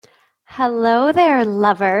Hello there,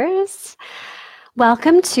 lovers.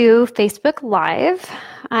 Welcome to Facebook Live.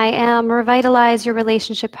 I am Revitalize Your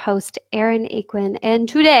Relationship host, Erin Aquin, and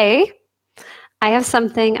today I have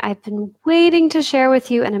something I've been waiting to share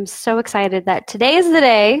with you, and I'm so excited that today is the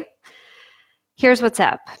day. Here's what's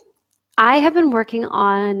up. I have been working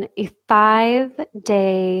on a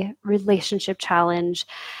 5-day relationship challenge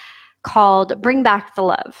called Bring Back the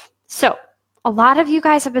Love. So, a lot of you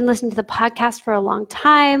guys have been listening to the podcast for a long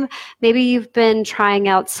time. Maybe you've been trying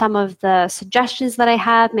out some of the suggestions that I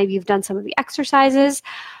have. Maybe you've done some of the exercises.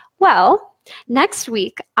 Well, next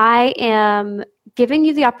week, I am giving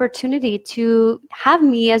you the opportunity to have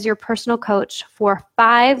me as your personal coach for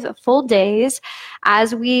 5 full days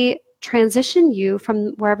as we transition you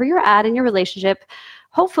from wherever you're at in your relationship,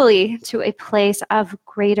 hopefully to a place of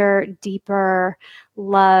greater, deeper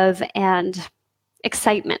love and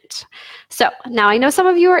excitement. So now I know some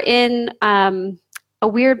of you are in a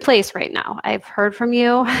weird place right now. I've heard from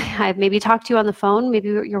you. I've maybe talked to you on the phone. Maybe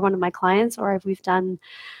you're one of my clients, or we've done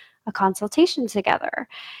a consultation together.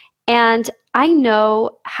 And I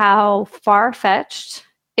know how far-fetched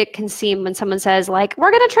it can seem when someone says, like,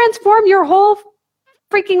 we're going to transform your whole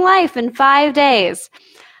freaking life in 5 days.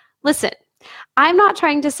 Listen, I'm not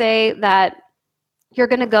trying to say that you're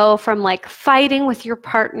going to go from like fighting with your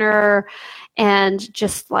partner and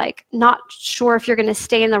just like not sure if you're going to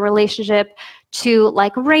stay in the relationship to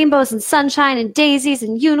like rainbows and sunshine and daisies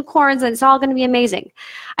and unicorns and it's all going to be amazing.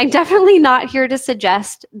 I'm definitely not here to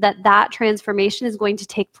suggest that that transformation is going to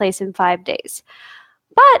take place in 5 days.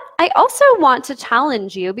 But I also want to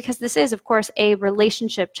challenge you, because this is, of course, a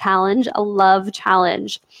relationship challenge, a love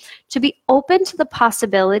challenge, to be open to the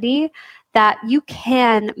possibility that you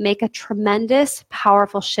can make a tremendous,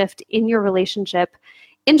 powerful shift in your relationship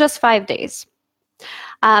in just 5 days.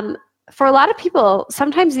 For a lot of people,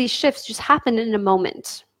 sometimes these shifts just happen in a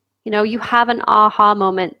moment. You know, you have an aha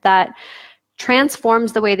moment that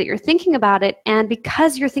transforms the way that you're thinking about it. And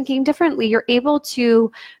because you're thinking differently, you're able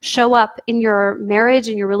to show up in your marriage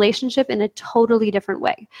and your relationship in a totally different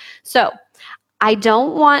way. So I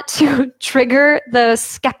don't want to trigger the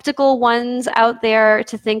skeptical ones out there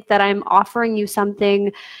to think that I'm offering you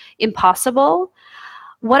something impossible.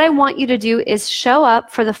 What I want you to do is show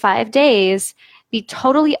up for the 5 days, be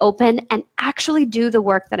totally open, and actually do the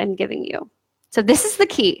work that I'm giving you. So this is the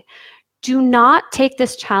key. Do not take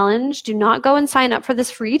this challenge. Do not go and sign up for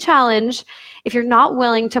this free challenge if you're not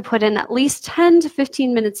willing to put in at least 10 to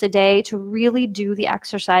 15 minutes a day to really do the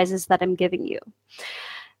exercises that I'm giving you.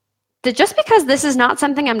 Just because this is not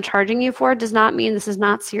something I'm charging you for does not mean this is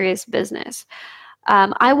not serious business.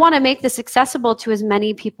 I want to make this accessible to as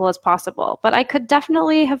many people as possible, but I could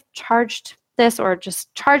definitely have charged this or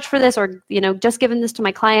just charged for this or, just given this to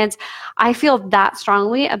my clients. I feel that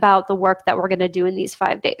strongly about the work that we're going to do in these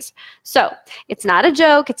 5 days. So it's not a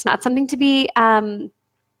joke. It's not something to be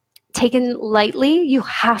taken lightly. You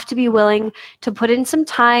have to be willing to put in some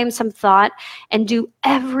time, some thought, and do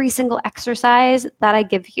every single exercise that I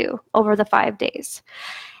give you over the 5 days.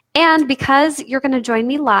 And because you're going to join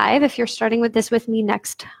me live, if you're starting with this with me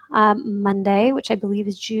next Monday, which I believe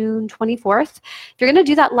is June 24th, if you're going to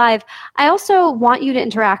do that live, I also want you to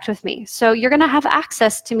interact with me. So you're going to have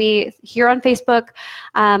access to me here on Facebook.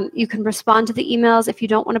 You can respond to the emails if you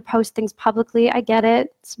don't want to post things publicly. I get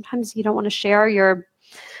it. Sometimes you don't want to share your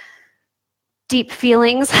deep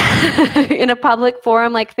feelings in a public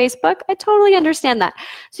forum like Facebook. I totally understand that.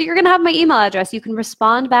 So you're going to have my email address. You can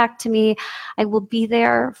respond back to me. I will be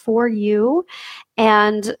there for you.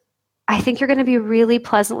 And I think you're going to be really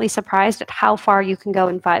pleasantly surprised at how far you can go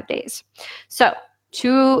in 5 days. So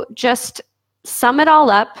to just sum it all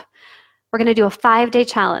up, we're going to do a 5-day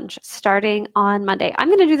challenge starting on Monday. I'm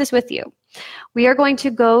going to do this with you. We are going to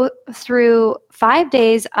go through 5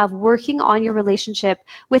 days of working on your relationship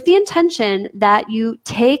with the intention that you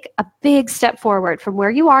take a big step forward from where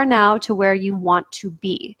you are now to where you want to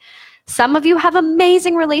be. Some of you have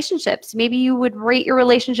amazing relationships. Maybe you would rate your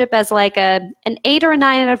relationship as like an 8 or a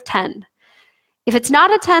 9 out of 10. If it's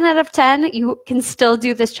not a 10 out of 10, you can still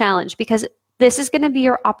do this challenge, because this is going to be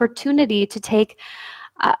your opportunity to take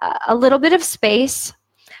a little bit of space,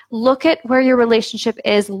 look at where your relationship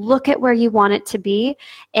is, look at where you want it to be,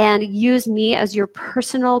 and use me as your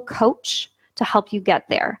personal coach to help you get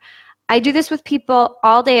there. I do this with people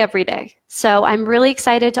all day, every day. So I'm really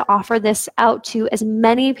excited to offer this out to as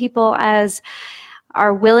many people as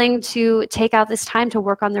are willing to take out this time to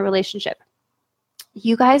work on their relationship.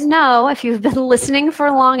 You guys know, if you've been listening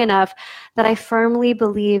for long enough, that I firmly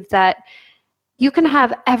believe that you can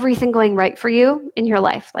have everything going right for you in your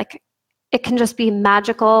life. Like, it can just be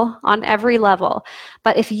magical on every level.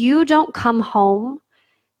 But if you don't come home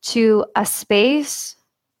to a space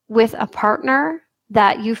with a partner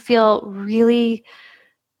that you feel really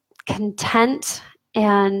content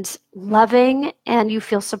and loving, and you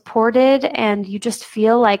feel supported, and you just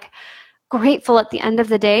feel like grateful at the end of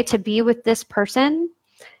the day to be with this person,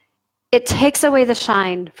 it takes away the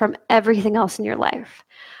shine from everything else in your life.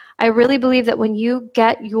 I really believe that when you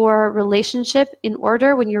get your relationship in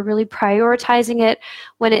order, when you're really prioritizing it,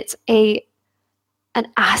 when it's an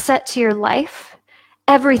asset to your life,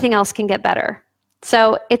 everything else can get better.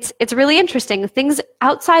 So it's really interesting. Things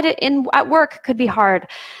outside at work could be hard.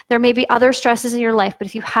 There may be other stresses in your life, but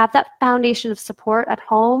if you have that foundation of support at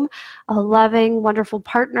home, a loving, wonderful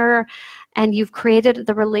partner, and you've created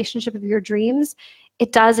the relationship of your dreams,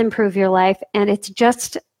 it does improve your life, and it's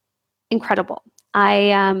just incredible.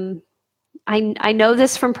 I know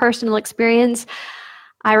this from personal experience.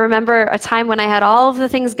 I remember a time when I had all of the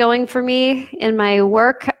things going for me in my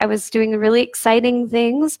work. I was doing really exciting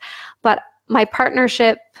things, but my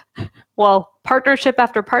partnership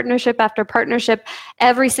after partnership after partnership,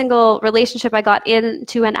 every single relationship I got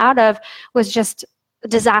into and out of was just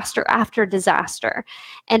disaster after disaster.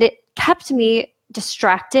 And it kept me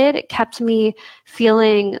distracted. It kept me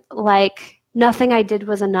feeling like nothing I did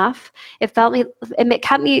was enough. It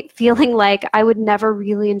kept me feeling like I would never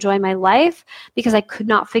really enjoy my life because I could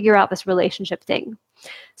not figure out this relationship thing.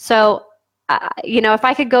 So, if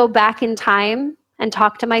I could go back in time and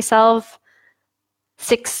talk to myself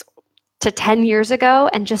 6 to 10 years ago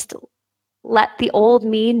and just let the old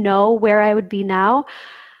me know where I would be now,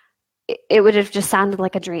 it would have just sounded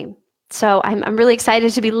like a dream. So I'm really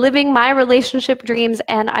excited to be living my relationship dreams,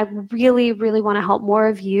 and I really, really want to help more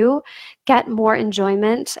of you get more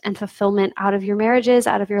enjoyment and fulfillment out of your marriages,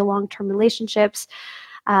 out of your long-term relationships,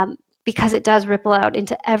 because it does ripple out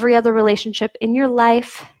into every other relationship in your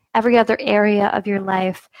life, every other area of your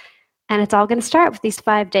life, and it's all going to start with these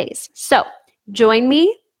 5 days. So join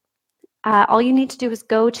me. All you need to do is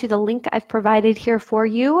go to the link I've provided here for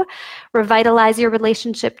you,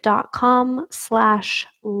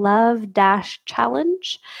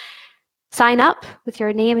 revitalizeyourrelationship.com/love-challenge. Sign up with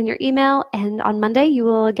your name and your email, and on Monday you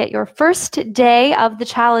will get your first day of the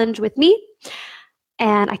challenge with me,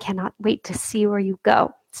 and I cannot wait to see where you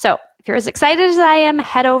go. So if you're as excited as I am,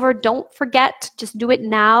 head over. Don't forget, just do it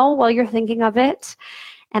now while you're thinking of it.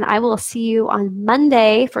 And I will see you on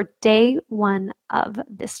Monday for day 1 of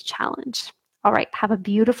this challenge. All right, have a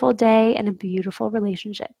beautiful day and a beautiful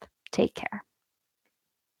relationship. Take care.